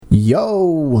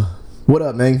Yo, what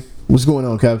up, man? What's going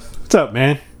on, Kev? What's up,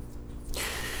 man?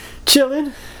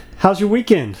 Chilling. How's your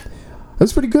weekend?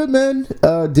 That's pretty good, man.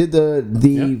 Did the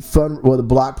the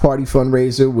block party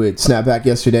fundraiser with Snapback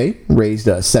yesterday. Raised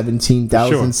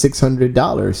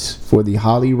 $17,600 for the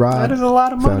Holly Rod That is a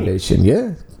lot of money. Foundation.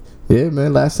 Yeah,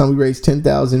 man. Last time we raised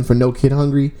 $10,000 for No Kid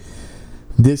Hungry.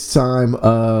 This time,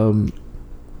 basically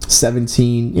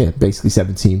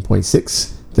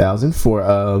 17.6 thousand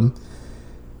for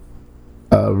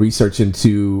research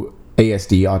into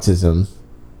ASD, autism,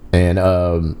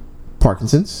 and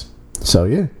Parkinson's. So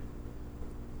yeah,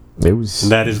 it was.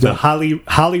 And that is the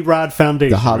Holly Rod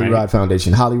Foundation. The Holly Rod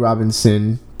Foundation. Holly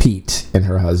Robinson Pete and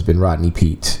her husband Rodney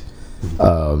Pete.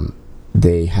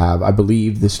 They have, I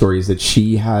believe, the story is that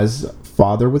she has a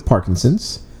father with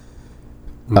Parkinson's,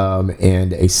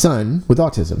 and a son with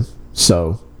autism.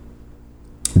 So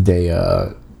they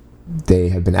have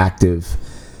been active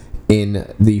in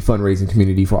the fundraising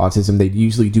community for autism. They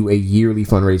usually do a yearly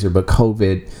fundraiser, but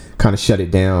COVID kind of shut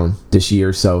it down this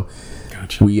year. So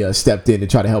Gotcha. we stepped in to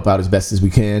try to help out as best as we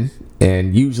can.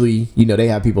 And usually, they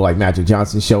have people like Magic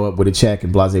Johnson show up with a check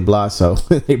and blah, blah, blah. So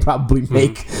they probably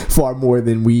make far more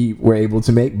than we were able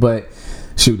to make. But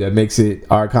shoot, that makes it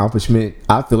our accomplishment,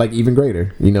 I feel like, even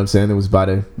greater. You know what I'm saying? It was about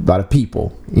a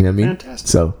people. You know what I mean? Fantastic.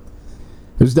 So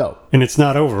it was dope. And it's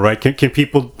not over, right? Can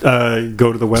people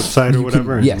go to the website or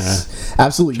whatever? Yes,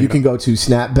 absolutely. You can go to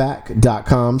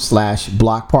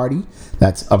snapback.com/blockparty.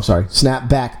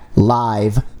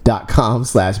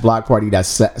 snapbacklive.com/blockparty.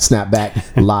 That's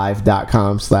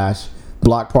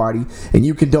snapbacklive.com/blockparty. And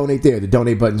you can donate there. The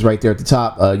donate button's right there at the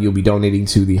top. You'll be donating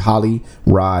to the Holly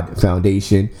Rod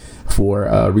Foundation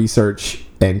for research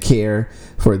and care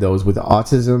for those with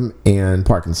autism and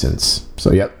Parkinson's.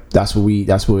 So, yep. That's what we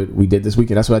did this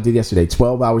weekend. That's what I did yesterday.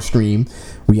 12-hour stream.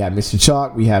 We had Mr.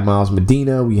 Chalk. We had Miles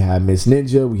Medina. We had Miss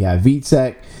Ninja. We had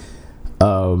VTech.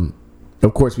 Of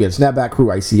course, we had Snapback Crew,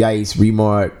 Icy Ice,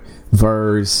 Remark,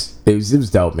 Verse. It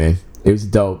was dope, man. It was a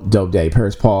dope day.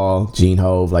 Paris Paul, Gene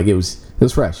Hove. Like, it was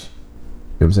fresh. You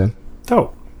know what I'm saying?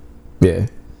 Dope. Yeah.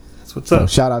 That's what's up. So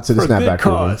shout out to the Snapback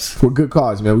Crew. For a good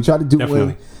cause, man. We try to do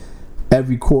one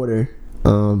every quarter.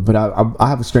 But I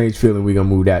have a strange feeling we're gonna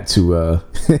move that to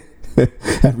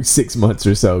every 6 months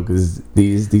or so, because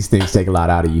these things take a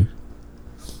lot out of you.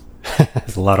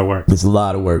 It's a lot of work. It's a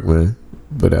lot of work, man.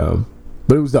 But it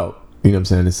was dope. You know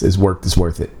what I'm saying? It's work that's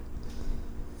worth it.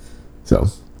 So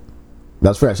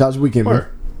that's fresh. How's your weekend, man?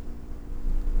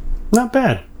 Not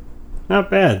bad.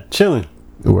 Chilling.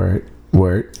 Word.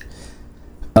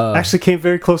 Actually came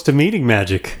very close to meeting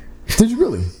Magic. Did you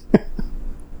really?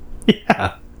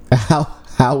 Yeah.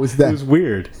 How was that? It was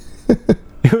weird.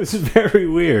 It was very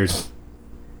weird.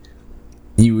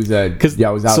 You was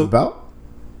y'all was out and about?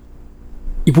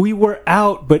 We were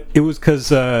out, but it was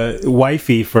because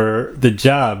wifey, for the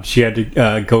job, she had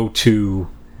to go to.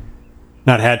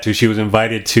 Not had to. She was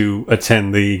invited to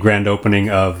attend the grand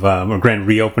opening of or grand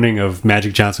reopening of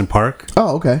Magic Johnson Park.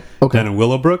 Oh, okay. Down in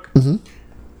Willowbrook. Mm-hmm.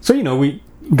 So we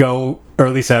go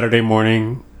early Saturday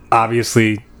morning.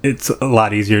 Obviously, it's a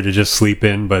lot easier to just sleep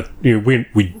in, but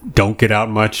we don't get out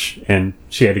much, and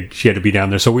she had to be down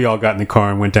there. So we all got in the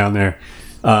car and went down there.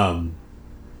 But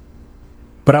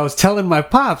I was telling my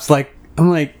pops,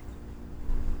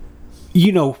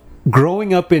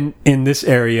 growing up in this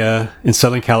area in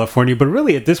Southern California, but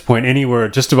really at this point anywhere,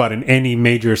 just about in any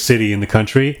major city in the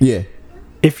country. Yeah.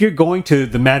 If you're going to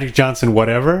the Magic Johnson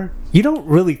whatever, you don't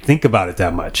really think about it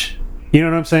that much. You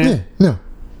know what I'm saying? Yeah. No.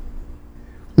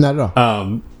 Not at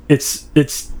all. It's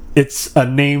a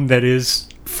name that is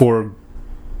for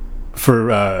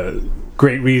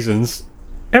great reasons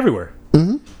everywhere.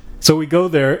 Mm-hmm. So we go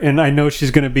there, and I know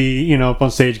she's going to be, up on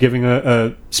stage giving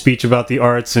a speech about the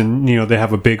arts, and they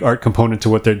have a big art component to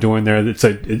what they're doing there. It's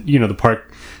the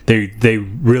park. They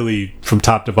really, from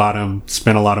top to bottom,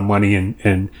 spent a lot of money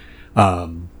and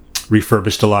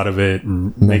refurbished a lot of it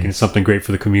and making it something great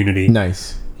for the community.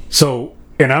 Nice. So.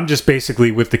 And I'm just basically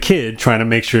with the kid trying to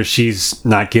make sure she's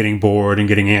not getting bored and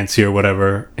getting antsy or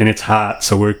whatever. And it's hot,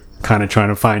 so we're kind of trying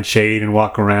to find shade and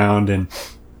walk around and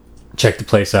check the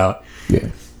place out. Yeah.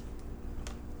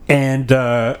 And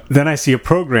then I see a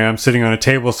program sitting on a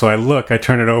table, so I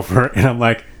turn it over, and I'm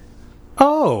like,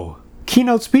 oh,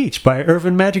 keynote speech by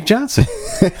Irvin Magic Johnson.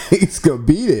 He's going to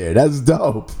be there. That's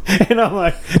dope. And I'm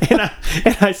like, and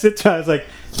I sit down, I was like,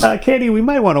 Katie, we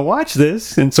might want to watch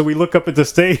this. And so we look up at the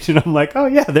stage, and I'm like, oh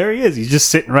yeah, there he is. He's just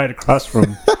sitting right across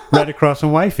from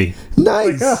wifey.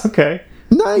 Nice. Like, oh, okay.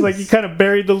 Nice. Like, you kind of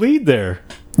buried the lead there,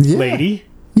 lady.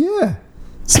 Yeah.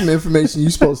 Some information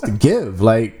you're supposed to give.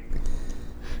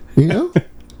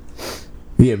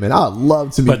 Yeah, man, I'd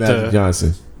love to meet Magic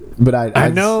Johnson. but I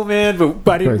know, man,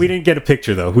 but we didn't get a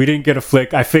picture though. We didn't get a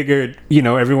flick. I figured,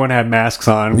 everyone had masks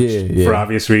on for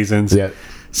obvious reasons. Yeah.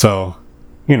 So,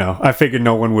 I figured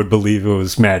no one would believe it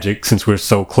was magic since we're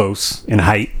so close in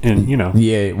height and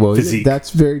Yeah, well, physique.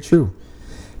 That's very true.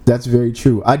 That's very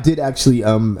true. I did actually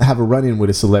have a run-in with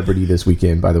a celebrity this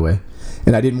weekend, by the way,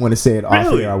 and I didn't want to say it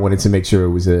off air. I wanted to make sure it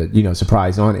was a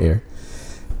surprise on air.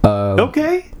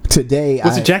 Okay. Today,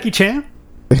 was it Jackie Chan?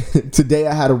 Today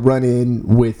I had a run-in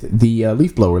with the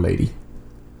leaf blower lady.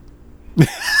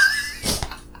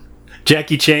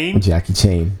 Jackie Chan? Jackie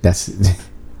Chan. That's.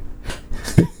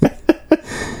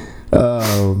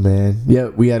 Oh man, yeah.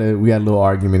 We had a little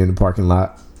argument in the parking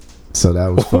lot, so that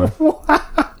was fun.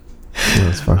 That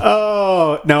was fun.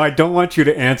 Oh, now I don't want you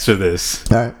to answer this.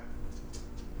 All right.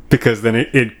 Because then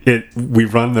we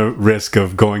run the risk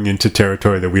of going into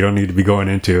territory that we don't need to be going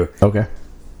into. Okay.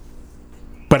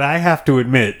 But I have to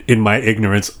admit, in my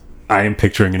ignorance, I am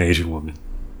picturing an Asian woman.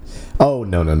 Oh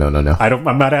no.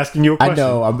 I'm not asking you a question.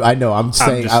 I know. I'm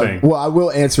saying. Well, I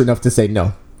will answer enough to say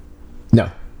no.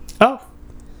 No. Oh,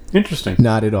 interesting.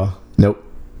 Not at all. Nope.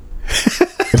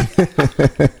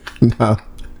 No.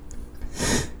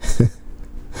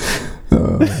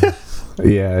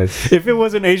 Yeah. If it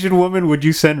was an Asian woman, would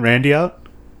you send Randy out?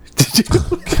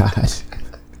 Oh, God.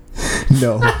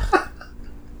 No.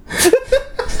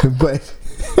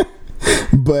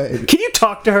 But can you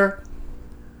talk to her?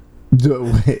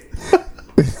 Wait.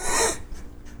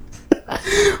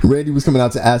 Randy was coming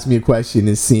out to ask me a question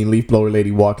and seeing leaf blower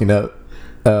lady walking up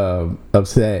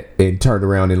upset and turned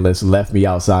around and left me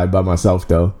outside by myself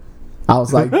though. I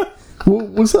was like,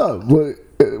 what's up? What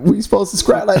you supposed to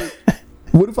scrap? Like,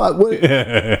 what if I what?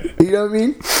 You know what I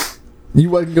mean? You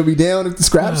wasn't gonna be down if the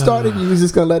scrap started. You was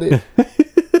just gonna let it.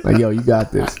 Like, yo, you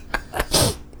got this.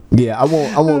 Yeah, I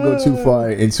won't go too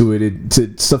far into it.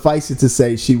 To suffice it to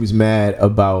say, she was mad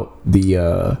about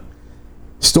the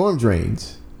storm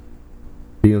drains.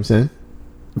 You know what I'm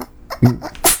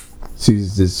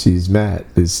saying? She's mad.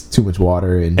 There's too much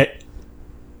water and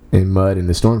mud in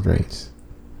the storm drains.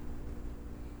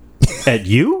 At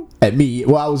you? At me.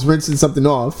 Well, I was rinsing something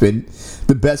off, and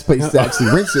the best place to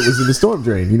actually rinse it was in the storm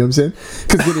drain. You know what I'm saying?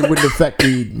 Because then it wouldn't affect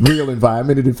the real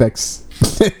environment. It affects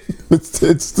it's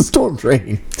the storm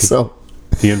drain. So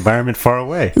the environment far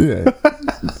away. Yeah.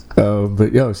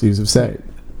 But yo, she was upset,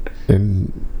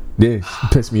 and yeah, she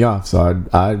pissed me off. So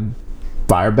I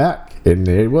fired back, and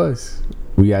there it was.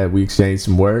 We exchanged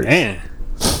some words. Man.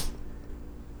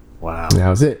 Wow. And that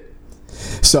was it.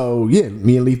 So yeah,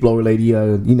 me and leaf blower lady,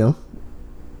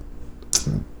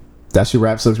 that's your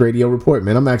Rap Sucks Radio report,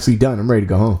 man. I'm actually done. I'm ready to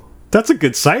go home. That's a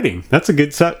good sighting. That's a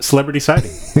good celebrity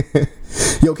sighting.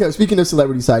 Yo, Kev, speaking of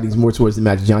celebrity sightings, more towards the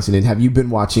Magic Johnson, and have you been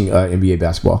watching NBA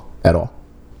basketball at all?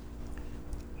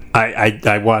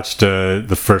 I watched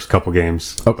the first couple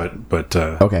games. Okay. But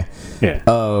okay. Yeah.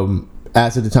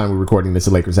 As of the time we're recording this,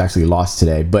 the Lakers actually lost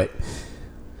today. But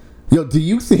yo, do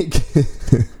you think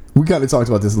we kind of talked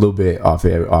about this a little bit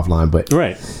offline, but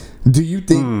right. Do you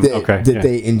think that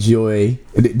they enjoy?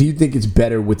 Do you think it's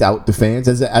better without the fans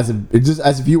as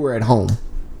a viewer at home?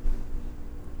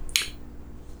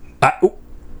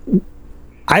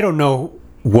 I don't know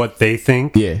what they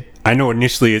think. Yeah, I know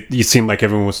initially it seemed like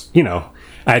everyone was,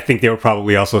 I think they were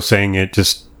probably also saying it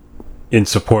just in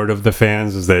support of the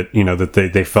fans, is that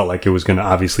that they felt like it was going to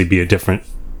obviously be a different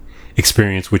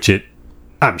experience, which it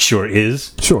I'm sure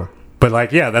is. Sure, but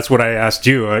that's what I asked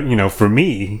you. For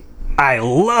me, I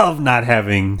love not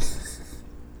having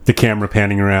the camera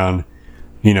panning around,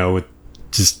 with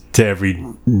just to every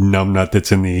numbnut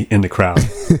that's in the crowd.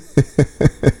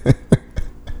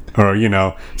 Or,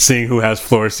 seeing who has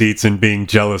floor seats and being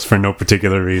jealous for no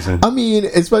particular reason. I mean,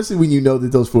 especially when you know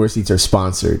that those floor seats are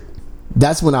sponsored.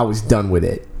 That's when I was done with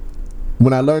it.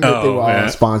 When I learned that they were all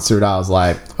sponsored, I was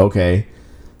like, okay,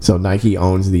 so Nike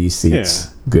owns these seats.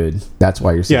 Yeah. Good. That's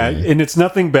why you're saying it. And it's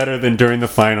nothing better than during the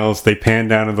finals, they pan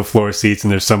down to the floor seats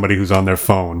and there's somebody who's on their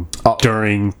phone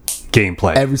during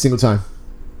gameplay. Every single time.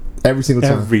 Every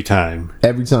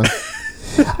time.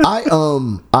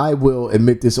 I will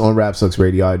admit this on Rap Sucks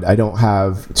Radio. I don't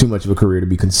have too much of a career to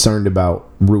be concerned about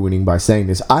ruining by saying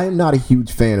this. I am not a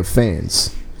huge fan of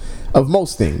fans. Of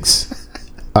most things.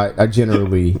 I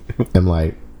generally am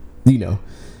like,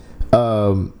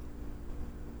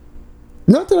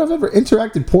 not that I've ever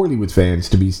interacted poorly with fans,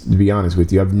 to be honest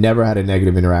with you. I've never had a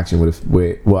negative interaction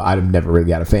with I've never really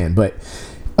got a fan, but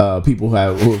people who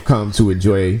have come to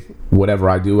enjoy whatever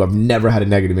I do, I've never had a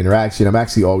negative interaction. I'm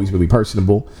actually always really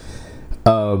personable.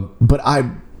 But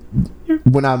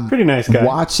when I'm pretty nice guy.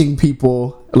 Watching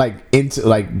people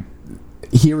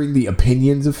hearing the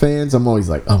opinions of fans, I'm always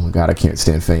like, oh my God, I can't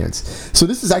stand fans. So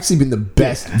this has actually been the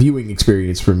best viewing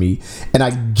experience for me. And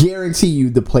I guarantee you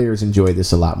the players enjoy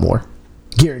this a lot more.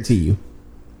 Guarantee you.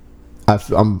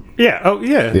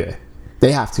 Yeah.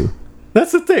 They have to.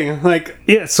 That's the thing. Like,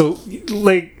 yeah, so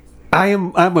like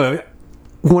I'm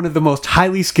one of the most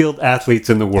highly skilled athletes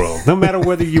in the world. No matter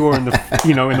whether you are in the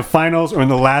in the finals or in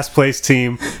the last place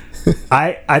team,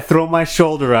 I throw my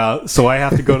shoulder out, so I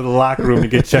have to go to the locker room to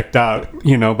get checked out,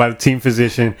 by the team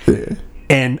physician. Yeah.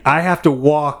 And I have to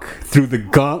walk through the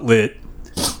gauntlet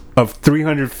of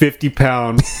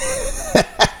 350-pound,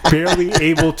 barely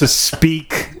able to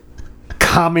speak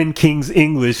common King's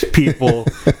English people,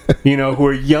 who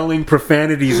are yelling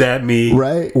profanities at me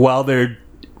while they're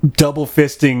double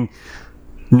fisting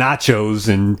nachos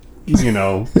and,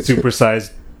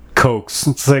 supersized Cokes.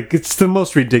 It's like, it's the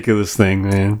most ridiculous thing,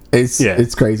 man.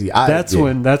 It's crazy. That's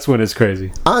when it's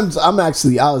crazy. I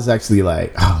was actually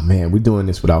like, oh man, we're doing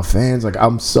this without fans. Like,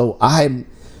 I'm so tired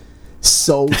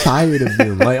of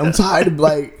them. Like, I'm tired of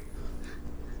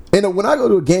and when I go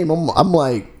to a game, I'm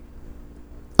like,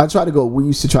 we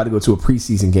used to try to go to a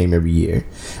preseason game every year.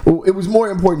 Well, it was more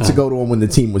important to go to one when the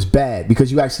team was bad,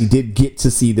 because you actually did get to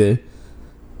see the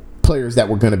players that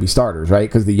were going to be starters, right?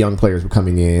 Because the young players were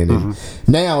coming in, and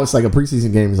now it's like a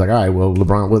preseason game. It's like, all right, well,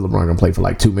 LeBron going to play for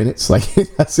like 2 minutes? Like,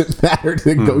 it doesn't matter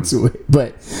to go to it.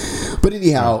 But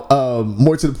anyhow,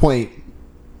 more to the point,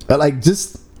 like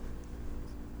just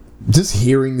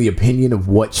hearing the opinion of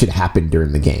what should happen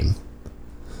during the game.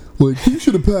 Like, he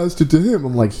should have passed it to him.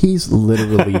 I'm like, he's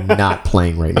literally not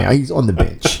playing right now. He's on the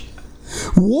bench.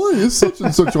 Why is such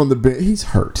and such on the bench? He's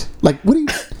hurt. Like, what are you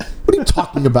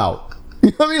talking about? You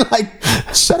know what I mean? Like,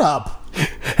 shut up.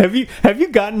 Have you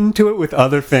gotten into it with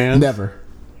other fans? Never.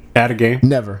 At a game?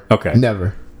 Never. Okay.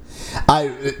 Never.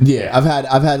 I've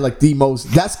had like the most.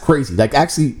 That's crazy. Like,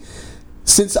 actually,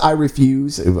 since I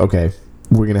refuse. Okay,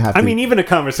 we're gonna have to. I mean, even a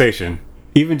conversation,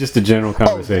 even just a general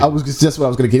conversation. Just what I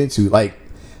was gonna get into. Like,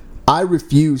 I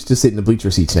refuse to sit in the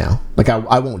bleacher seats now. Like,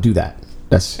 I won't do that.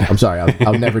 I'm sorry.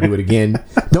 I'll never do it again.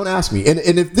 Don't ask me. And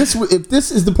if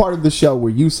this is the part of the show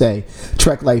where you say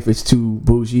Trek life is too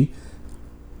bougie,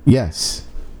 yes,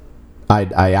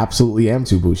 I absolutely am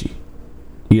too bougie.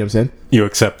 You know what I'm saying? You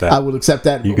accept that? I will accept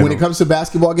that. When it comes to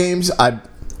basketball games, I'm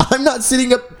not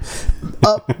sitting up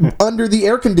under the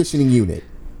air conditioning unit.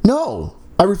 No,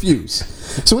 I refuse.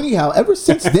 So anyhow, ever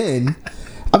since then,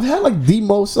 I've had like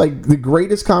the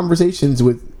greatest conversations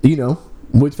with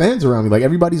with fans around me. Like,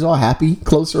 everybody's all happy,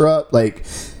 closer up, like,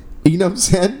 you know what I'm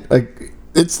saying? Like,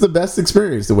 it's the best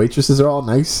experience. The waitresses are all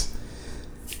nice.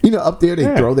 Up there,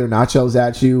 they throw their nachos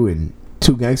at you, and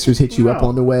two gangsters hit you up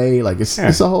on the way. Like, it's a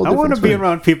whole different I want to be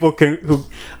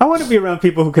around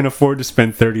people who can afford to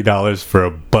spend $30 for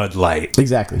a Bud Light.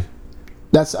 Exactly.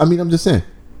 I'm just saying.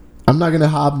 I'm not gonna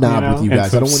hobnob with you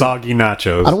guys. I don't want soggy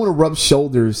nachos. I don't want to rub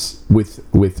shoulders with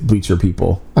bleacher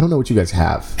people. I don't know what you guys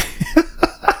have.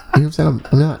 You know what I'm saying?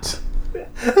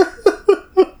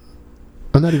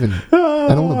 I'm not even.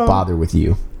 I don't want to bother with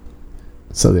you.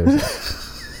 So there's.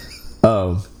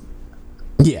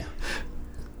 Yeah.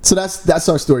 So that's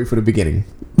our story for the beginning.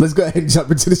 Let's go ahead and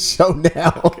jump into the show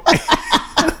now.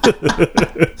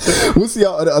 We'll see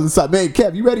y'all on the other side, man.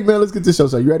 Kev, you ready, man? Let's get this show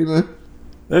started. You ready, man?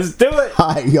 Let's do it.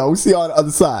 All right, y'all. We'll see y'all on the other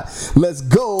side. Let's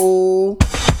go.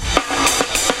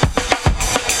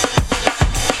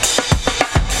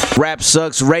 Rap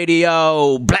Sucks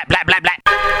Radio. Blah, blah, blah, blah.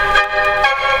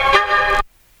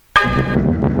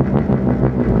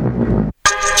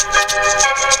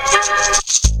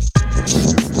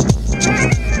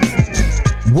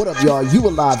 What up, y'all? You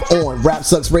are live on Rap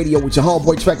Sucks Radio with your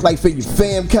homeboy Trek Life and your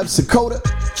fam, Kev Sakota.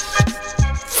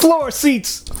 Floor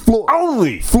seats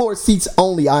only. Floor seats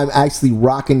only. I'm actually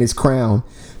rocking this crown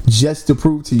just to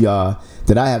prove to y'all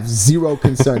that I have zero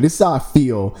concern. This is how I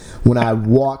feel when I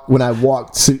walk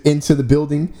into the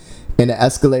building and the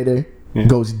escalator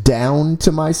goes down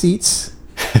to my seats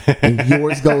and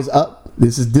yours goes up.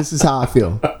 This is how I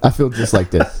feel. I feel just like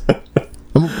this.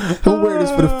 I'm gonna wear this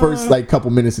for the first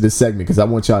couple minutes of this segment because I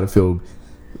want y'all to feel,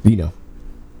 to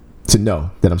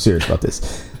know that I'm serious about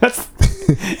this.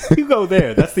 You go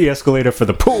there. That's the escalator for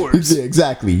the poors. Yeah,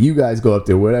 exactly. You guys go up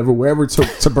there, wherever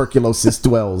tuberculosis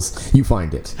dwells, you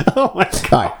find it. Oh my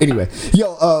god. All right. Anyway,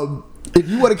 if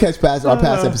you want to catch our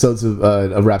past episodes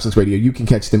of Rap Sucks Radio, you can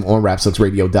catch them on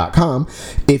rapsucksradio.com.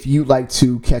 If you'd like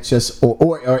to catch us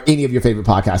or any of your favorite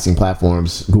podcasting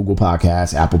platforms, Google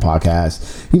Podcasts, Apple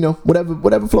Podcasts,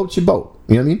 whatever floats your boat.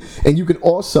 You know what I mean? And you can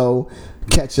also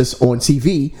catch us on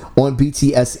TV on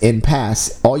BTSN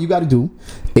Pass. All you got to do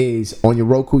is on your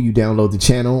Roku, you download the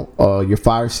channel, your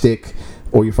Fire Stick,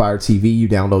 or your Fire TV. You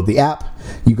download the app.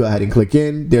 You go ahead and click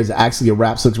in. There's actually a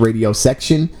Rap Sucks Radio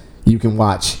section. You can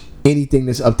watch anything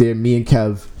that's up there. Me and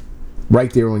Kev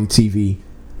right there on your TV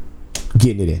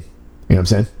getting it in. You know what I'm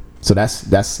saying? So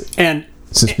that's And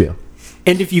it's a spiel.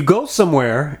 And if you go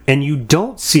somewhere and you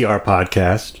don't see our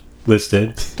podcast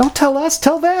listed, don't tell us,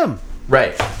 tell them.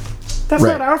 Right. That's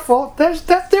Right. not our fault. That's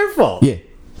their fault. Yeah.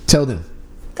 Tell them.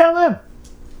 Tell them.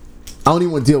 I don't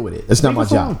even want to deal with it. That's not my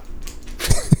Leave us job.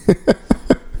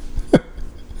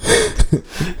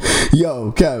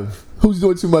 Yo, Kev, who's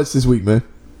doing too much this week, man?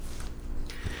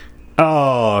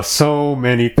 Oh, so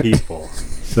many people.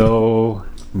 So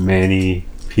many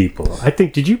people. I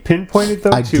think, did you pinpoint it,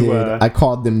 though, I to did. I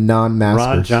called them non-maskers.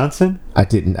 Ron Johnson? I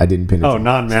didn't pin it. Oh,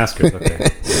 non-maskers. Okay.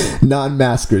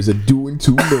 Non-maskers are doing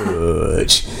too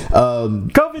much.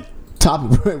 COVID.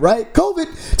 Topic, right?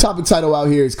 COVID. Topic title out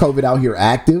here is COVID out here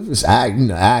active. It's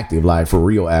active, like for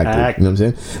real active. You know what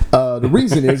I'm saying? The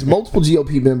reason is multiple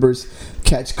GOP members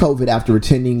catch COVID after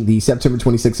attending the September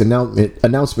 26th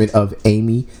announcement of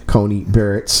Amy Coney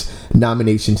Barrett's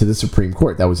nomination to the Supreme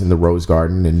Court. That was in the Rose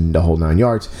Garden and the whole 9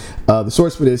 yards. The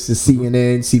source for this is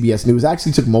CNN, CBS News. I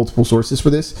actually took multiple sources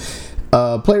for this.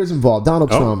 Players involved: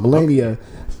 Donald Trump, Melania.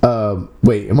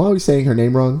 Wait, am I always saying her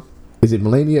name wrong? Is it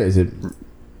Melania? Is it?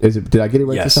 Did I get it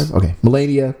right Yes. this time? Okay.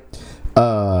 Melania,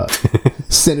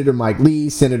 Senator Mike Lee,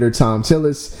 Senator Tom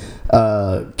Tillis,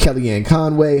 Kellyanne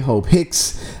Conway, Hope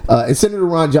Hicks, and Senator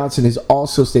Ron Johnson has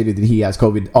also stated that he has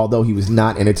COVID, although he was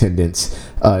not in attendance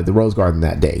at the Rose Garden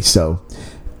that day. So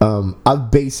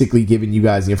I've basically given you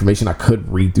guys the information. I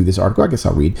could read through this article. I guess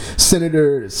I'll read.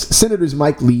 Senators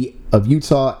Mike Lee of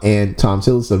Utah and Tom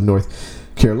Tillis of North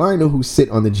Carolina, who sit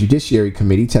on the Judiciary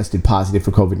Committee, tested positive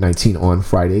for COVID-19 on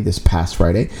this past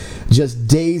Friday, just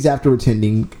days after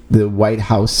attending the White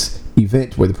House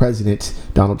event where the president,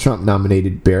 Donald Trump,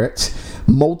 nominated Barrett.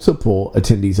 Multiple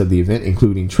attendees of the event,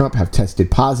 including Trump, have tested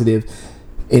positive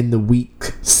in the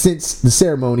week since the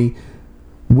ceremony,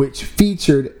 which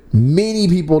featured many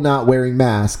people not wearing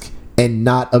masks and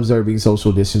not observing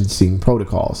social distancing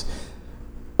protocols.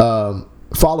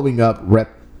 Following up,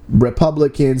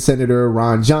 Republican Senator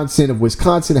Ron Johnson of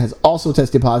Wisconsin has also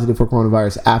tested positive for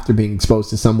coronavirus after being exposed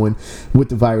to someone with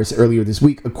the virus earlier this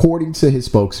week, according to his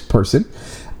spokesperson,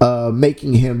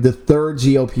 making him the third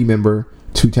GOP member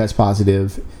to test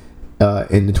positive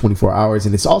in the 24 hours.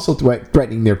 And it's also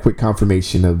threatening their quick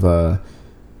confirmation of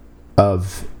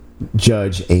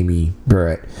Judge Amy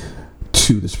Barrett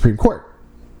to the Supreme Court.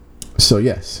 So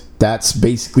yes, that's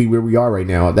basically where we are right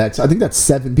now. I think that's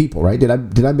 7 people, right? Did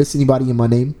I miss anybody in my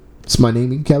name? It's my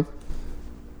naming, Kev?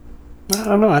 I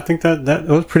don't know. I think that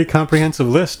was a pretty comprehensive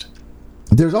list.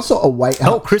 There's also a White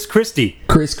House. Oh, Chris Christie.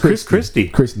 Chris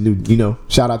Christie.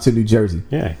 Shout out to New Jersey.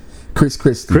 Yeah. Chris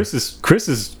Christie. Chris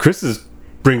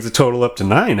brings the total up to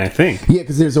 9, I think. Yeah,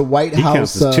 because there's a White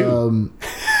House. Counts as 2.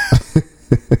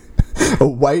 A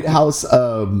White House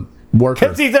worker.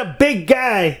 Because he's a big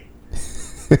guy.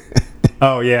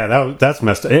 Oh yeah, that's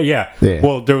messed up. Yeah.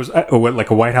 Well, there was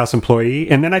like a White House employee,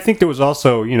 and then I think there was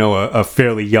also a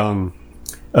fairly young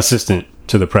assistant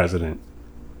to the president.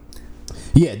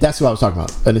 Yeah, that's what I was talking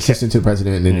about. An assistant to the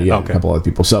president, and then a couple other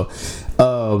people. So,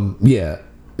 yeah,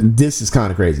 this is kind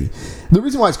of crazy. The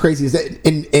reason why it's crazy is that,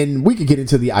 and we could get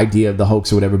into the idea of the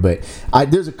hoax or whatever, but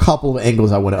there's a couple of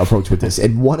angles I want to approach with this,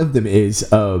 and one of them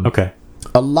is a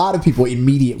lot of people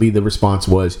immediately the response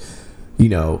was,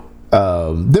 we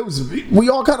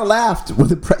all kind of laughed when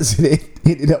the president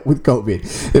ended up with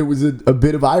COVID. It was a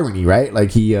bit of irony, right?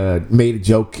 Like he made a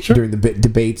joke during the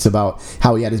debates about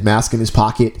how he had his mask in his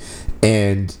pocket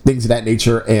and things of that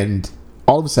nature, and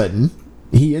all of a sudden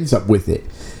he ends up with it.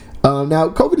 Now,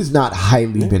 COVID has not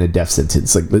highly been a death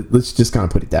sentence. Like, let's just kind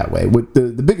of put it that way.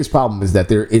 The biggest problem is that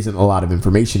there isn't a lot of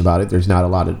information about it. There's not a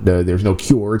lot of there's no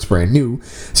cure. It's brand new,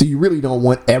 so you really don't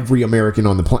want every American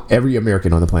on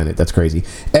the planet. That's crazy.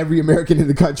 Every American in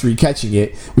the country catching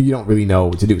it when you don't really know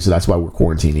what to do. So that's why we're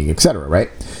quarantining, etc. Right?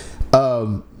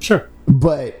 Sure.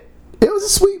 But it was a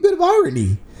sweet bit of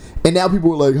irony. And now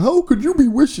people are like, how could you be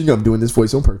wishing... I'm doing this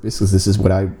voice on purpose because this is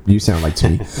what you sound like to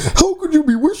me. How could you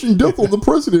be wishing death on the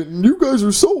president and you guys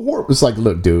are so horrible? It's like,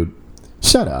 look, dude,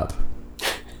 shut up.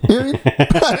 You know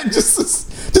what I mean?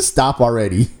 just stop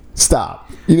already. Stop.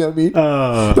 You know what I mean?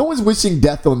 No one's wishing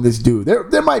death on this dude.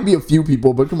 There might be a few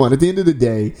people, but come on. At the end of the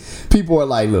day, people are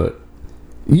like, look,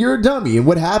 you're a dummy. And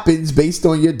what happens based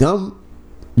on your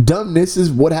dumbness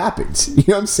is what happens. You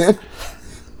know what I'm saying?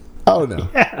 I don't know.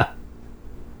 Yeah.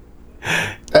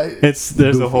 There's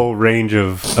goofy. A whole range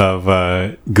of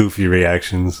goofy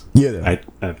reactions. Yeah,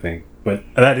 I think, but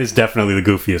that is definitely the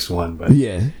goofiest one. But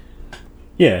yeah,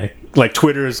 Yeah, like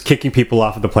Twitter is kicking people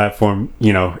off of the platform.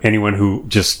 You know, anyone who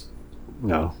just, you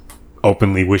know,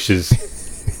 openly wishes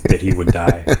that he would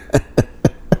die.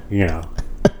 You know,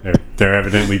 they're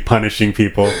evidently punishing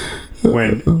people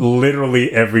when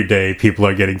literally every day people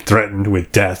are getting threatened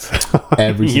with death.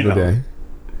 Every single day.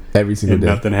 Every single day.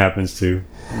 Nothing happens to.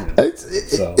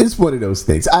 It's one of those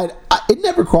things. It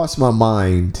never crossed my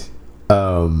mind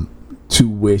to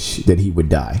wish that he would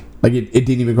die. Like it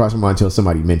didn't even cross my mind until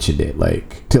somebody mentioned it.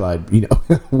 Like till I, you know,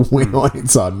 went on and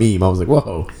saw a meme. I was like,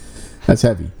 whoa, that's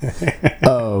heavy.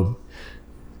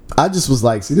 I just was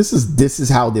like, see, this is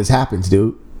how this happens,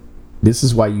 dude. This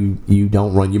is why you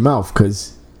don't run your mouth,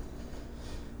 because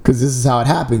this is how it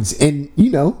happens. And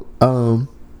you know,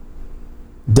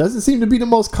 doesn't seem to be the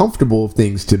most comfortable of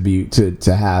things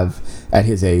to have at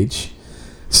his age.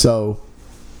 So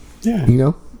Yeah, you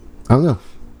know, I don't know.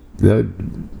 The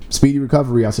speedy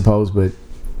recovery, I suppose, but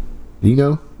you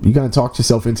know, you gotta talk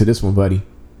yourself into this one, buddy.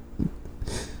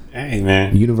 hey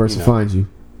man, The universe will find you.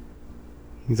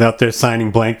 He's out there signing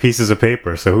blank pieces of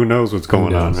paper, so who knows what's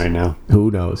going on right now?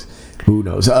 Who knows?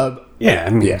 Yeah, I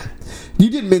mean, Yeah. You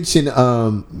did mention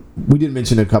we did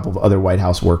mention a couple of other White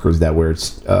House workers that were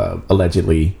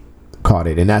allegedly caught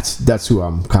it, and that's who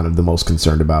I'm kind of the most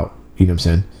concerned about. You know what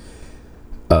I'm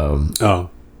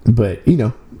saying? But you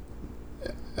know,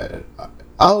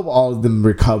 I hope all of them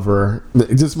recover.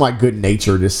 Just my good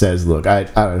nature just says, look, I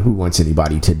who wants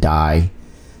anybody to die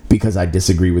because I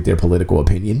disagree with their political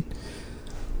opinion?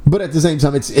 But at the same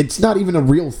time, it's not even a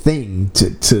real thing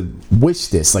to wish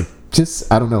this. Like,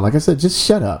 just, I don't know. Like I said, just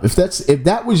shut up. If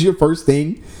that was your first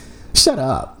thing, shut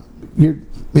up. You're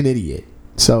an idiot.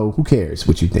 So who cares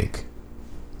what you think?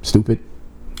 Stupid.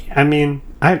 I mean,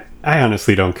 I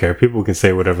honestly don't care. People can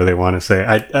say whatever they want to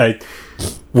say.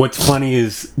 What's funny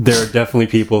is there are definitely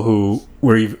people who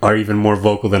are even more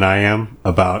vocal than I am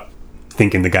about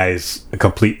thinking the guy is a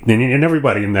complete, and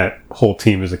everybody in that whole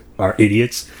team are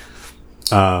idiots.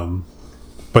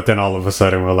 But then all of a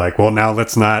sudden we're like, well, now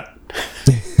let's not,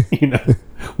 you know,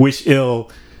 wish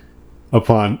ill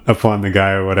upon the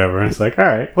guy or whatever. And it's like, all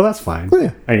right, well, that's fine.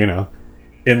 Yeah. You know,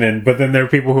 but then there are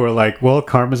people who are like, well,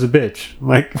 karma's a bitch. I'm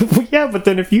like, well, yeah, but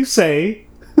then if you say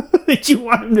that you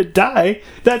want him to die,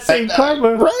 that same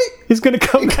karma right? is going to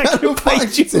come back and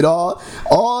bite you. It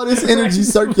all this energy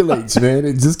circulates, man.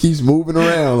 It just keeps moving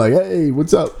around. Like, hey,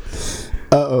 what's up?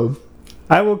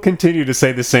 I will continue to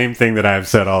say the same thing that I've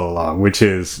said all along, which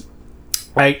is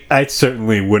I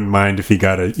certainly wouldn't mind if he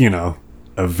got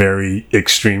a very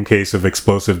extreme case of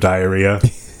explosive diarrhea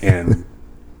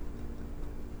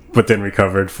but then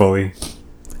recovered fully.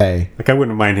 Hey. Like, I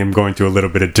wouldn't mind him going through a little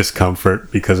bit of discomfort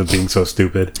because of being so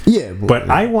stupid. Yeah. But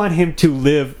I want him to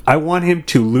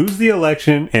lose the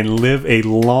election and live a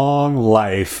long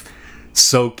life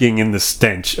soaking in the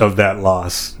stench of that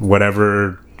loss,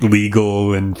 whatever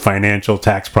legal and financial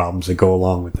tax problems that go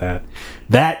along with that.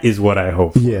 That is what I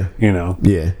hope for, Yeah. you know.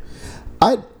 Yeah.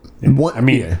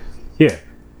 Yeah.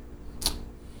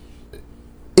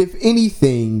 If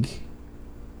anything,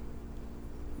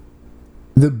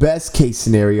 the best case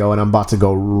scenario, and I'm about to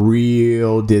go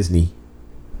real Disney,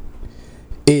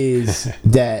 is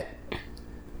that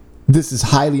this is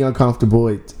highly uncomfortable.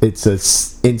 It's a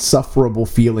insufferable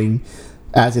feeling,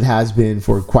 as it has been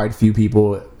for quite a few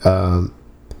people.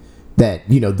 That,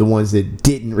 you know, the ones that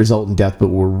didn't result in death but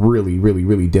were really, really,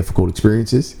 really difficult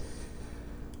experiences.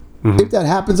 Mm-hmm. If that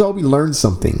happens, I hope we learn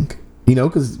something. You know,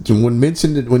 because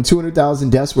when 200,000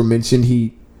 deaths were mentioned,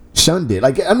 he shunned it.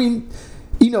 Like, I mean,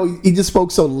 you know, he just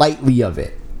spoke so lightly of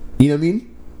it. You know what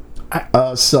I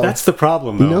mean? So that's the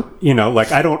problem, though. You know,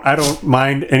 like I don't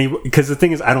mind any, because the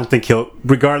thing is, I don't think he'll,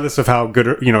 regardless of how good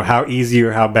or, you know, how easy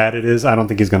or how bad it is, I don't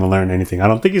think he's going to learn anything. I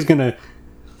don't think he's going to.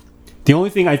 The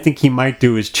only thing I think he might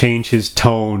do is change his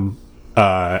tone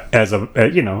as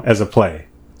a play.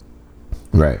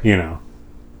 Right. You know.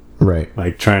 Right.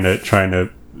 Like trying to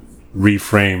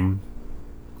reframe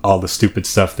all the stupid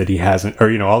stuff that he hasn't, or,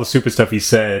 you know, all the stupid stuff he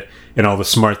said and all the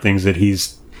smart things that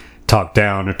he's talked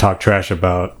down or talked trash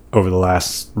about over the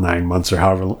last 9 months or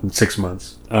however 6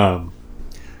 months.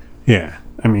 Yeah.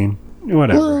 I mean,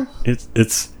 whatever. Well,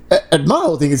 it's my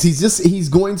whole thing is he's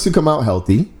going to come out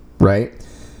healthy, right?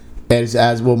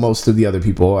 As will most of the other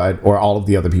people, or all of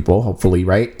the other people, hopefully,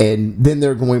 right? And then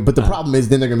they're going, but the problem is,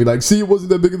 then they're going to be like, see, it wasn't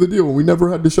that big of a deal. We never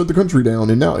had to shut the country down,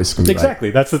 and now it's going to be exactly.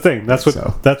 Like, that's the thing. That's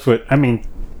what I mean.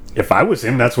 If I was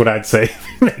him, that's what I'd say.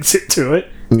 Makes it to it.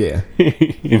 Yeah.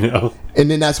 You know.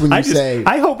 And then that's when you say,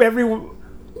 I hope everyone.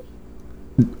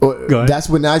 That's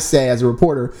when I say, as a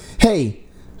reporter, hey,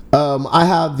 I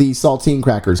have the saltine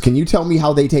crackers. Can you tell me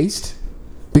how they taste?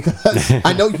 Because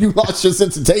I know you lost your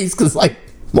sense of taste. Because, like,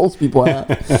 Most people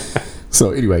have.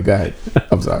 So anyway, go ahead.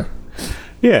 I'm sorry.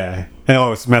 Yeah.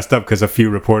 And it's messed up because a few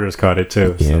reporters caught it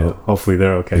too. Yeah. So hopefully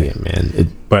they're okay. Yeah,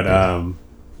 man. But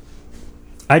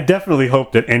I definitely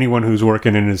hope that anyone who's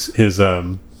working in his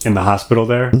in the hospital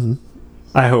there,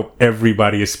 I hope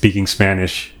everybody is speaking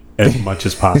Spanish as much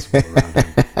as possible around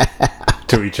him,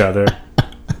 to each other.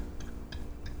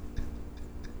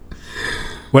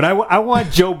 When I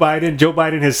want Joe Biden. Joe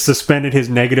Biden has suspended his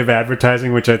negative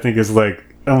advertising, which I think is like,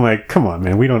 I'm like, come on,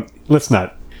 man. Let's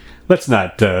not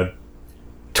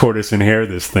tortoise and hare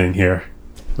this thing here.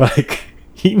 Like,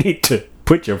 you need to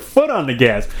put your foot on the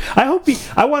gas. I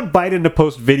want Biden to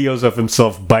post videos of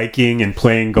himself biking and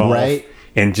playing golf, right?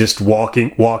 And just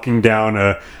walking down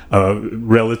a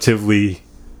relatively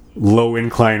low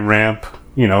incline ramp,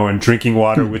 and drinking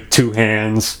water with two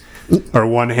hands. Or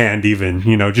one hand even,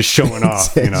 just showing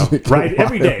off, right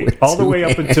every day, all the way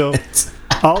up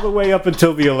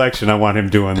until the election. I want him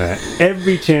doing that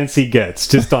every chance he gets,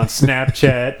 just on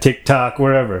Snapchat, TikTok,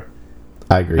 wherever.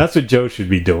 I agree. That's what Joe should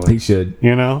be doing. He should.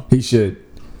 He should.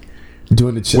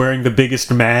 Wearing the biggest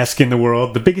mask in the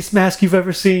world, the biggest mask you've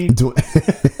ever seen.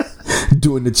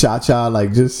 Doing the cha-cha,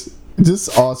 like just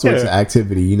all sorts of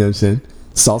activity. You know what I'm saying?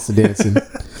 Salsa dancing.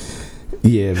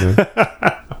 Yeah, man.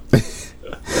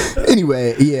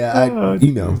 Anyway, yeah,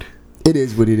 it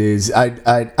is what it is.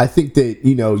 I think that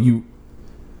you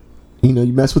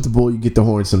mess with the bull, you get the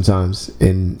horn sometimes,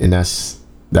 and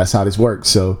that's how this works.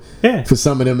 So for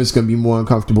some of them, it's going to be more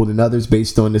uncomfortable than others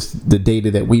based on the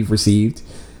data that we've received.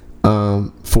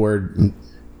 For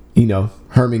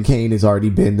Herman Cain has already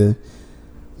been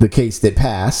the case that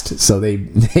passed, so they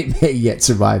may yet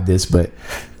survive this, but.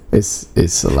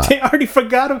 It's a lot. They already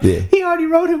forgot him. Yeah. He already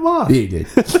wrote him off. Yeah, he did.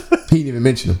 He didn't even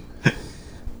mention him.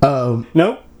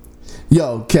 Nope.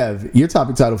 Yo, Kev, your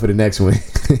topic title for the next one.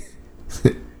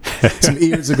 Some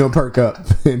ears are gonna perk up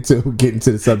until we get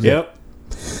into the subject.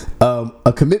 Yep.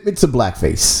 A commitment to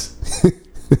blackface.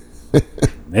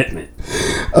 Commitment.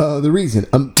 The reason.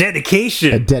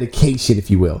 Dedication. A dedication, if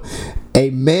you will. A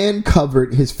man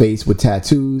covered his face with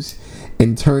tattoos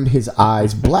and turned his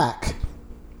eyes black.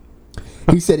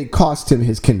 He said it cost him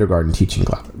his kindergarten teaching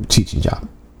job.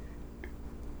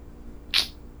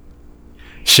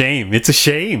 Shame. It's a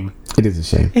shame. It is a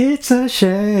shame. It's a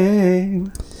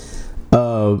shame.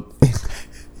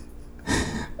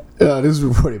 This is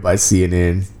reported by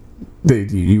CNN.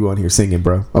 You on here singing,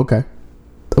 bro? Okay.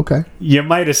 You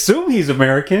might assume he's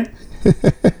American.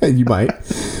 You might.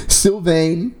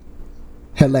 Sylvain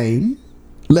Helene.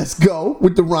 Let's go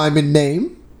with the rhyming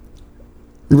name.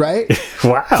 Right?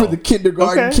 Wow. For the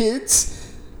kindergarten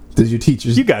kids.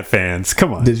 You got fans.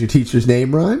 Come on. Does your teacher's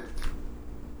name rhyme?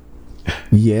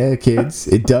 Yeah, kids.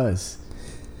 It does.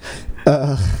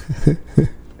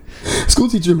 School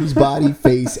teacher whose body,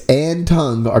 face, and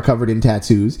tongue are covered in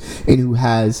tattoos and who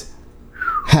has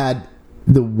had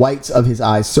the whites of his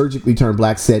eyes surgically turned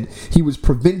black said he was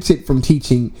prevented from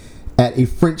teaching at a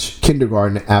French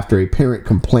kindergarten after a parent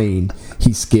complained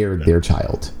he scared their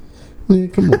child. Man,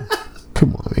 come on.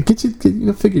 Come on, man.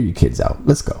 Figure your kids out.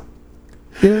 Let's go.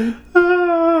 Yeah.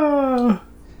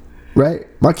 Right?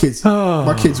 My kids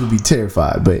would be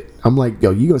terrified, but I'm like,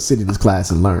 yo, you go sit in this class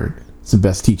and learn. It's the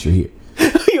best teacher here.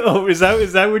 Oh, is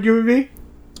that what you would be?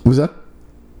 What's that?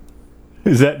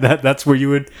 Is that's where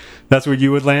you would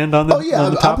land on the? Oh yeah,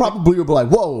 I probably would be like,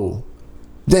 whoa,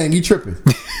 dang, you tripping?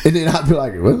 And then I'd be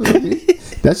like, well,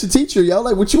 that's your teacher, yo.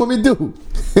 Like, what you want me to do?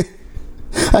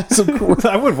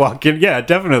 I would walk in, yeah,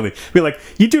 definitely. Be like,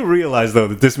 you do realize though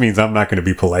that this means I'm not going to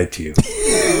be polite to you.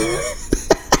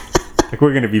 Like,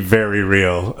 we're going to be very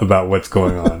real about what's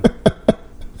going on.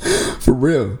 For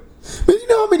real. Man, you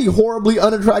know how many horribly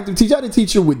unattractive teachers? I had a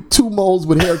teacher with two moles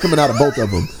with hair coming out of both of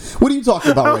them. What are you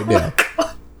talking about right now?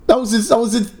 I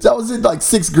was in like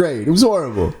sixth grade. It was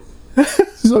horrible.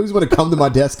 She's always want to come to my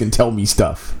desk and tell me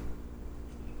stuff.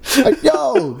 Like,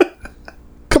 yo,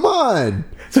 come on.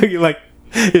 So you're like,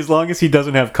 as long as he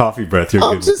doesn't have coffie breath, you're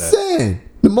good with that. I'm just saying.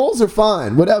 The moles are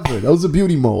fine, whatever. Those are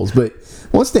beauty moles. But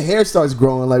once the hair starts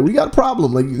growing, like, we got a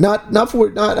problem. Like, I'm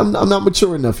not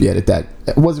mature enough yet at that.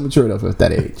 I wasn't mature enough at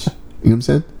that age. You know what I'm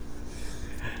saying?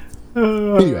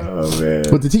 Anyway,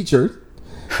 with the teacher,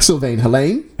 Sylvain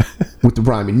Helene, with the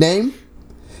rhyming name,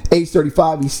 age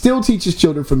 35, he still teaches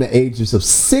children from the ages of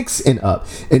 6 and up,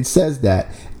 and says that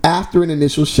after an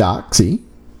initial shock,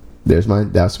 that's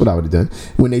what I would have done.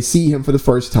 When they see him for the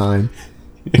first time,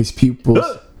 his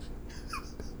pupils,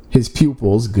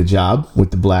 good job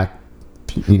with the black,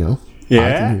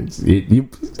 Yeah. See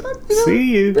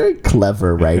you. Very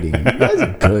clever writing. You guys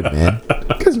are good, man.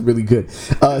 You guys are really good.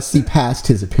 See past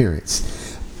his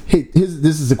appearance.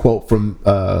 This is a quote from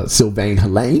Sylvain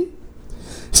Helene.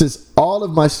 It says, all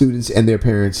of my students and their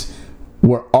parents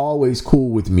were always cool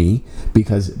with me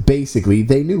because basically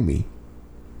they knew me.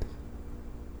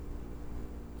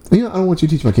 You know, I don't want you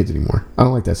to teach my kids anymore. I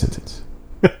don't like that sentence.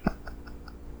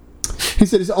 He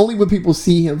said it's only when people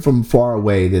see him from far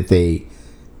away that they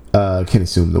can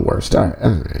assume the worst. All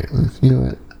right. You know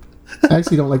what? I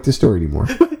actually don't like this story anymore.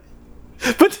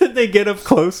 But then they get up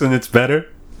close and it's better.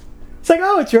 It's like,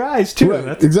 oh, it's your eyes too.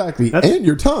 Right, exactly. And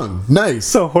your tongue. Nice.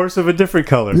 It's a horse of a different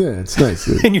color. Yeah, it's nice.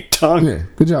 And your tongue. Yeah,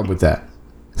 good job with that.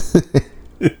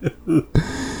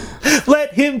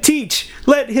 Let him teach.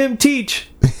 Let him teach.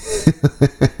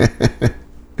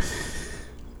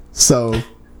 So,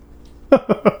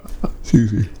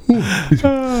 excuse me.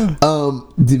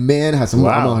 The man has some.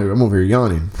 Wow. I'm over here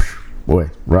yawning. Boy,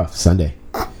 rough Sunday.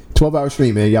 12-hour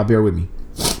stream, man. Y'all bear with me.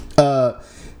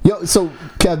 So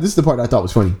Kev, this is the part I thought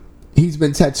was funny. He's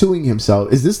been tattooing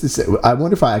himself. Is this the? I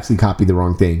wonder if I actually copied the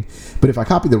wrong thing. But if I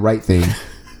copied the right thing,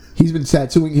 he's been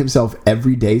tattooing himself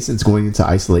every day since going into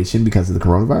isolation because of the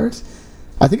coronavirus.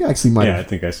 I think I actually might. Yeah, I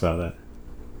think I saw that.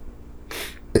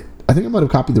 I think I might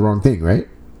have copied the wrong thing, right?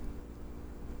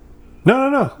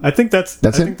 No. I think that's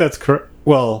correct.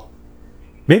 Well,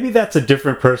 maybe that's a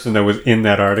different person that was in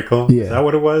that article. Yeah. Is that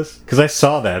what it was? Because I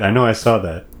saw that. I know I saw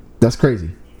that. That's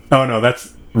crazy. Oh no,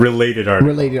 that's related article.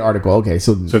 Related article. Okay,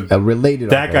 so a related.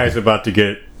 That article. guy's about to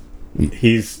get.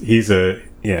 He's a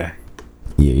yeah.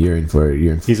 Yeah, you're in for.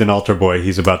 He's an altar boy.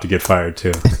 He's about to get fired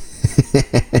too. Yeah,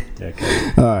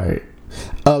 okay. All right.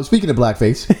 Speaking of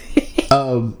blackface,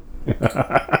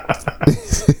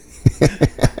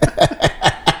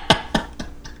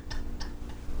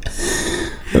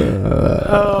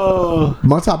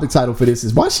 my topic title for this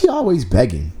is why is she always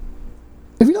begging?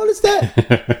 Have you noticed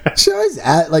that? She always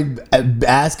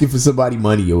asking for somebody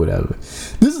money or whatever.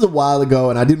 This is a while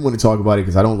ago, and I didn't want to talk about it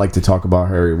because I don't like to talk about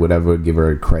her or whatever, give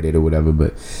her credit or whatever.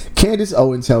 But Candace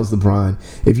Owens tells LeBron,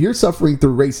 if you're suffering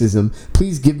through racism,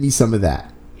 please give me some of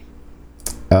that.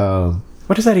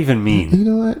 What does that even mean? You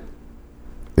know what?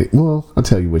 Well, I'll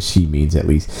tell you what she means at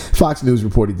least. Fox News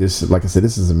reported this, like I said,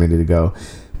 this is a minute ago.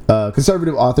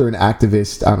 Conservative author and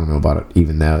activist, I don't know about it,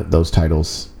 even those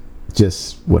titles.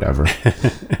 Just whatever.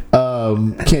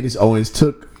 Candace Owens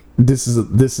took this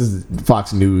is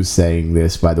Fox News saying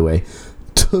this, by the way,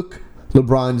 took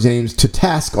LeBron James to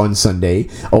task on Sunday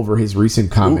over his recent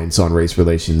comments on race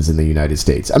relations in the United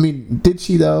States. I mean, did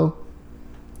she though?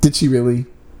 Did she really?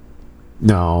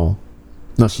 No,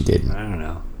 she didn't. I don't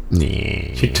know.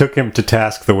 Nah. She took him to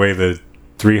task the way the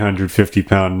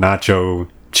 350-pound nacho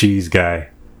cheese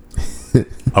guy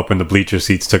up in the bleacher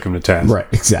seats took him to task. Right,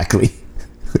 exactly.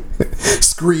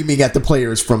 Screaming at the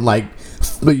players from seat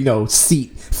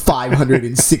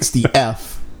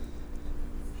 560F.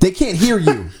 They can't hear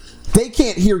you. Take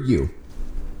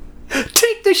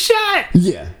the shot.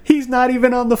 Yeah. He's not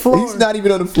even on the floor. He's not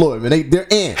even on the floor, man. They're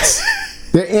ants.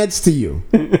 They're ants to you.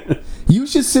 You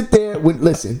should sit there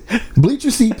listen.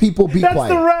 Bleacher seat people, be That's quiet.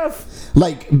 the ref.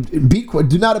 Be quiet.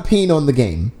 Do not opine on the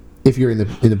game if you're in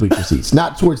the bleacher seats.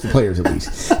 Not towards the players, at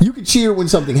least. You can cheer when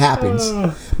something happens,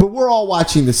 but we're all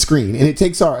watching the screen, and it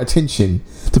takes our attention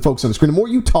to focus on the screen. The more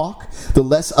you talk, the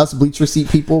less us bleacher seat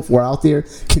people, if we're out there,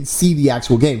 can see the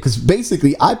actual game. Because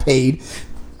basically, I paid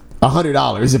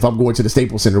 $100 if I'm going to the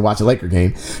Staples Center to watch a Laker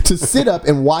game to sit up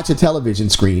and watch a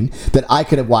television screen that I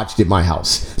could have watched at my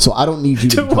house. So I don't need you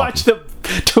to watch the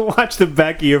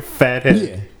back of your fat head.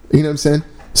 Yeah, you know what I'm saying.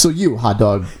 So you hot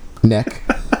dog neck,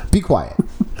 be quiet.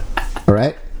 All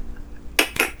right.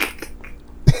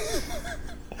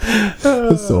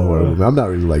 That's so horrible, man. I'm not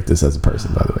really like this as a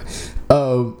person, by the way.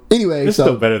 Anyway, It's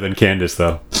still better than Candace,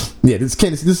 though. Yeah, this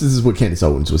is what Candace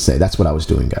Owens would say. That's what I was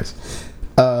doing, guys.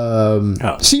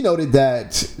 She noted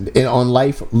that on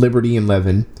Life, Liberty, and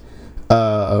Levin,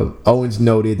 Owens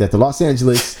noted that the Los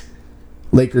Angeles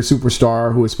Lakers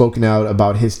superstar who has spoken out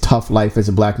about his tough life as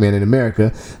a black man in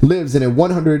America lives in a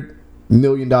 $100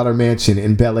 million mansion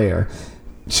in Bel Air.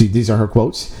 These are her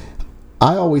quotes.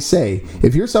 I always say,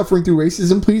 if you're suffering through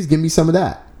racism, please give me some of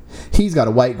that. He's got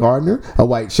a white gardener, a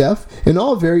white chef, and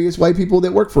all various white people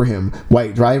that work for him.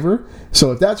 White driver.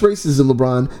 So if that's racism,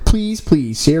 LeBron,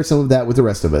 please share some of that with the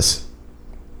rest of us.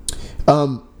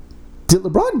 Did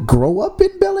LeBron grow up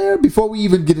in Bel Air before we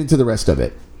even get into the rest of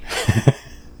it?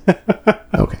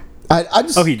 Okay.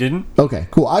 Oh, he didn't? Okay,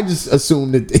 cool. I just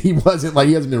assumed that he wasn't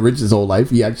he hasn't been rich his whole life.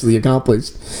 He actually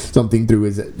accomplished something through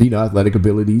his athletic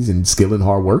abilities and skill and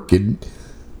hard work, and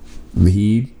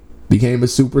he became a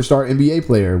superstar NBA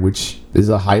player, which is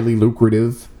a highly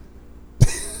lucrative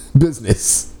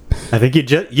business. I think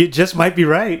you just might be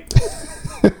right.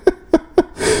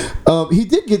 He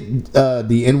did get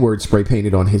the N-word spray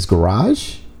painted on his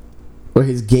garage or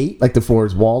his gate, like for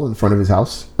his wall in front of his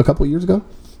house a couple years ago,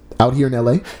 out here in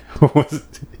LA.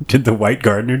 Did the white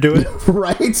gardener do it?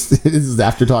 Right. This is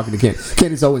after talking to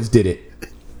Candace Owens did it.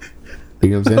 You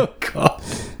know what I'm saying? Oh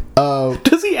God.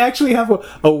 Does he actually have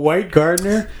a white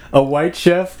gardener, a white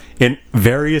chef, and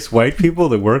various white people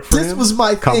that work for him? This was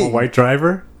my thing. A white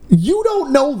driver. You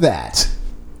don't know that.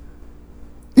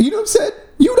 You know what I'm saying?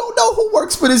 You don't know who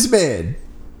works for this man.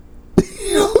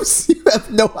 You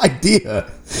have no idea.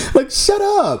 Like, shut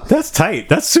up. That's tight.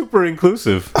 That's super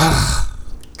inclusive.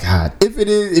 God, if it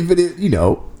is, you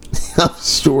know, I'm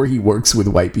sure he works with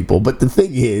white people. But the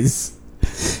thing is,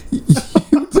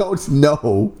 you don't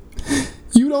know.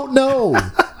 You don't know.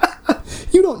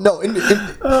 You don't know. And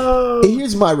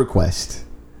here's my request.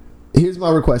 Here's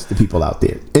my request to people out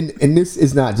there. And this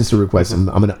is not just a request. I'm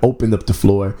going to open up the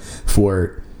floor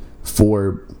for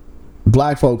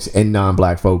black folks and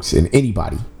non-black folks and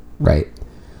anybody, right?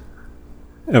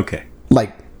 Okay.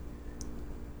 Like,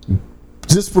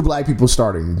 just for black people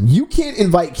starting, you can't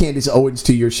invite Candace Owens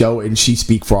to your show and she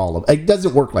speak for all of it. It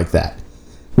doesn't work like that,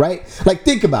 right? Like,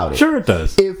 think about it. Sure it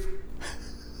does.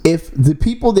 If the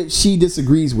people that she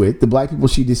disagrees with, the black people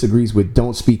she disagrees with,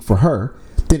 don't speak for her,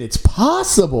 then it's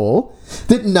possible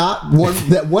that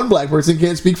that one black person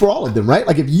can't speak for all of them, right?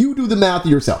 Like, if you do the math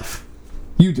yourself,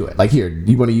 you do it. Like, here,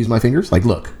 you want to use my fingers? Like,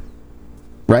 look,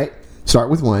 right? Start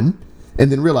with one,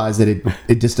 and then realize that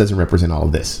it just doesn't represent all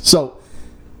of this. So,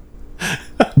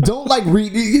 don't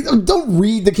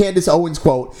read the Candace Owens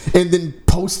quote and then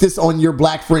post this on your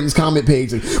black friends comment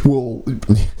page. Like, well,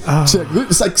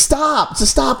 it's like, stop,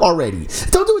 just stop already.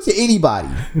 Don't do it to anybody.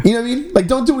 You know what I mean? Like,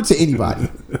 don't do it to anybody.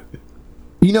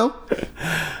 You know?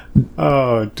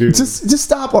 Oh, dude, just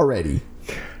stop already.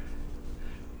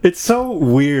 It's so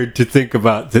weird to think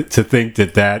about to think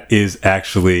that is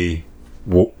actually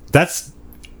that's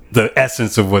the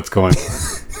essence of what's going on.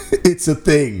 It's a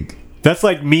thing. That's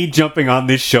like me jumping on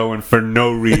this show and for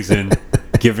no reason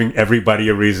giving everybody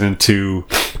a reason to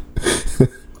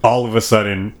all of a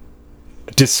sudden,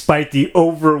 despite the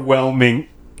overwhelming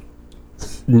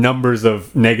numbers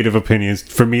of negative opinions,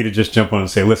 for me to just jump on and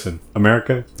say, listen,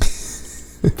 America,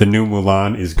 the new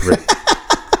Mulan is great.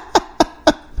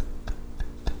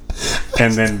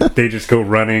 And then they just go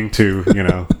running to, you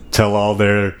know, tell all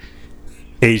their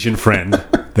Asian friend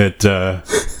that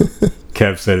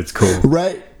Kev said it's cool.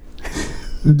 Right.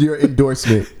 Your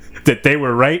endorsement. That they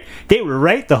were right. They were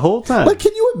right the whole time. Like,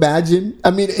 can you imagine? I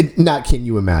mean, not can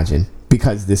you imagine,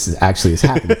 because this is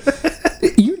happening.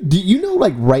 You know,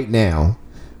 like right now,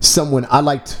 I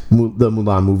liked the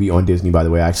Mulan movie on Disney, by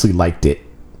the way. I actually liked it.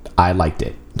 I liked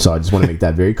it. So I just want to make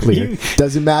that very clear.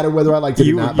 Doesn't matter whether I liked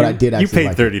it or not, but I did actually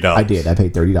like it. You paid $30. I did. I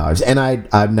paid $30. And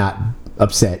I'm not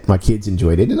upset. My kids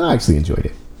enjoyed it, and I actually enjoyed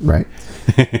it. Right?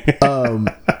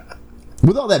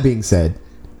 With all that being said,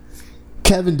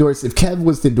 if Kev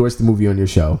was to endorse the movie on this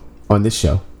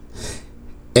show,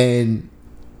 and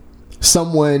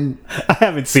someone... I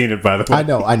haven't seen it, by the way. I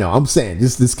know. I'm saying,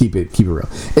 just keep it real.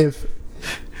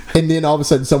 And then all of a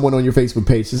sudden someone on your Facebook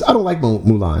page says, I don't like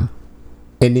Mulan.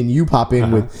 And then you pop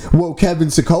in with, well, Kevin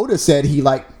Sakota said he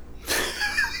liked...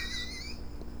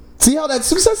 See how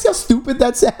stupid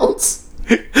that sounds?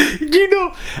 You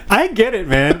know, I get it,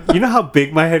 man. You know how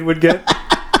big my head would get?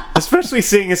 Especially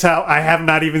seeing as how I have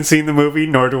not even seen the movie,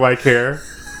 nor do I care.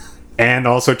 And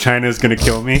also China is going to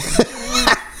kill me.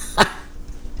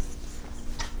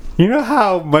 You know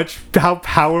how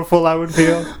powerful I would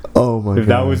feel? Oh my God. If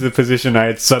that was the position I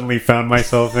had suddenly found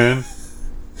myself in.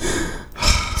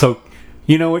 So,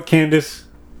 you know what, Candace?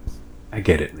 I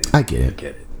get it, man. I get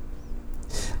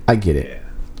it. Yeah.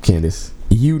 Candace,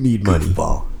 you need money.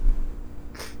 Goofball.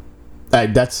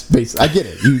 That's basically, I get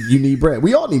it. You need bread.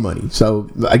 We all need money, so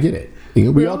I get it. You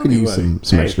know, we all can use some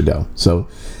extra dough. So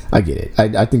I get it.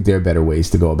 I think there are better ways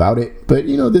to go about it, but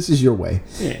you know, this is your way.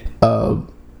 Yeah.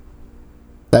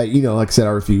 You know, like I said, I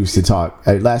refuse to talk.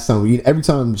 Last time, every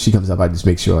time she comes up, I just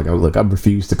make sure, like, look, I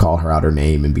refuse to call her out her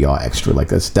name and be all extra. Like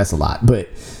that's a lot. But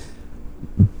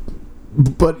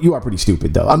you are pretty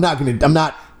stupid, though. I'm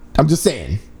just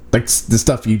saying, like, the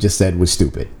stuff you just said was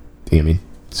stupid. You know what I mean?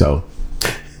 So.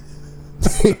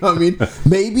 You know what I mean?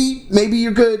 Maybe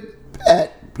you're good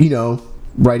at, you know,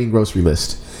 writing grocery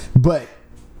list, but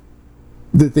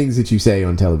the things that you say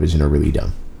on television are really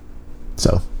dumb.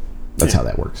 So that's how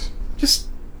that works.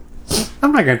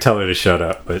 I'm not gonna tell her to shut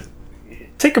up, but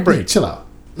take a break. Hey, chill out.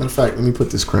 Matter of fact, let me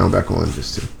put this crown back on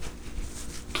just to,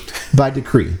 by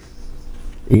decree.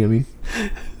 You know what I mean?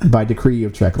 By decree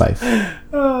of Trek Life.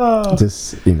 Oh.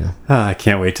 Just, you know. I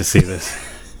can't wait to see this.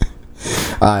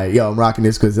 Alright, yo, I'm rocking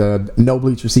this because no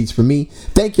bleach receipts for me.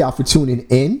 Thank y'all for tuning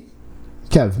in.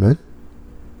 Kev, man.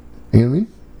 You know what I mean?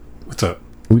 What's up?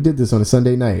 We did this on a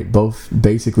Sunday night, both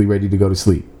basically ready to go to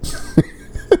sleep.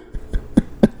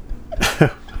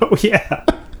 Oh, yeah.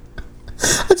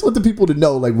 I just want the people to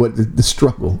know, like, what the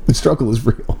struggle is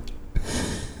real.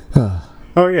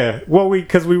 Oh, yeah. Well,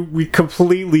 because we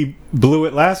completely blew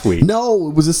it last week. No,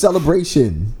 it was a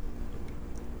celebration.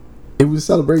 That's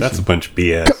a bunch of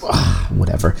BS.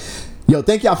 Whatever. Yo,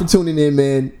 thank y'all for tuning in,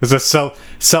 man. It's a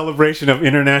celebration of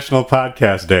International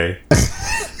Podcast Day.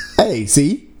 Hey,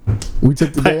 see? We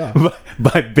took the day off.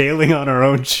 By bailing on our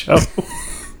own show.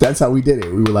 That's how we did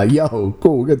it. We were like, yo,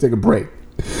 cool, we're going to take a break.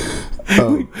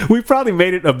 We probably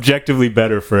made it objectively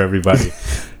better for everybody.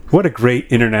 What a great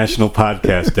International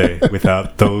Podcast Day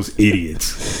without those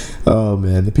idiots. Oh,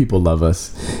 man, the people love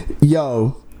us.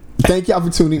 Yo, thank y'all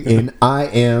for tuning in. I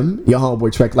am your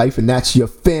homeboy, Trek Life, and that's your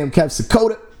fam, Kev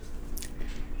Sakota.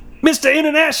 Mr.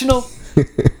 International.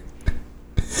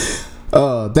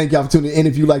 Thank y'all for tuning in.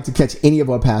 If you'd like to catch any of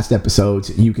our past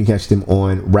episodes, you can catch them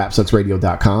on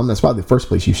rapsucksradio.com. That's probably the first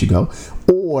place you should go.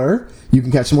 Or you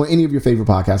can catch them on any of your favorite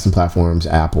podcasting platforms,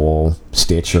 Apple,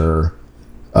 Stitcher,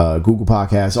 Google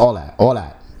Podcasts, all of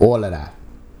that.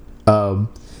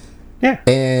 Yeah.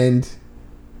 And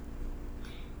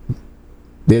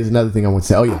there's another thing I want to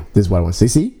say. Oh, yeah, this is what I want to say.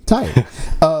 See? Tired.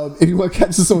 If you want to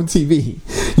catch us on TV,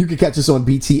 you can catch us on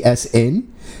BTSN.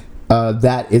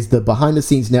 That is the behind the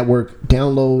scenes network.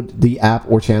 Download the app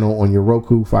or channel on your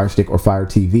Roku, Fire Stick, or Fire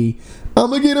TV. I'm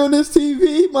gonna get on this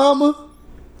TV, mama.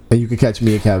 And you can catch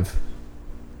me and Kev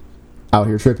out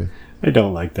here tripping. I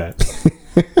don't like that.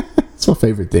 It's my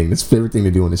favorite thing. It's my favorite thing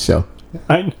to do on this show.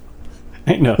 I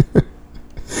know.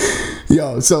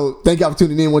 Yo, so thank y'all for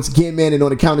tuning in once again, man. And on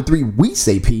the count of 3, we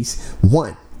say peace.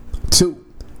 1, 2,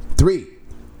 3.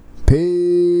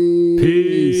 Peace.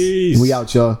 Peace. We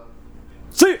out, y'all.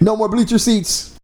 See ya. No more bleacher seats.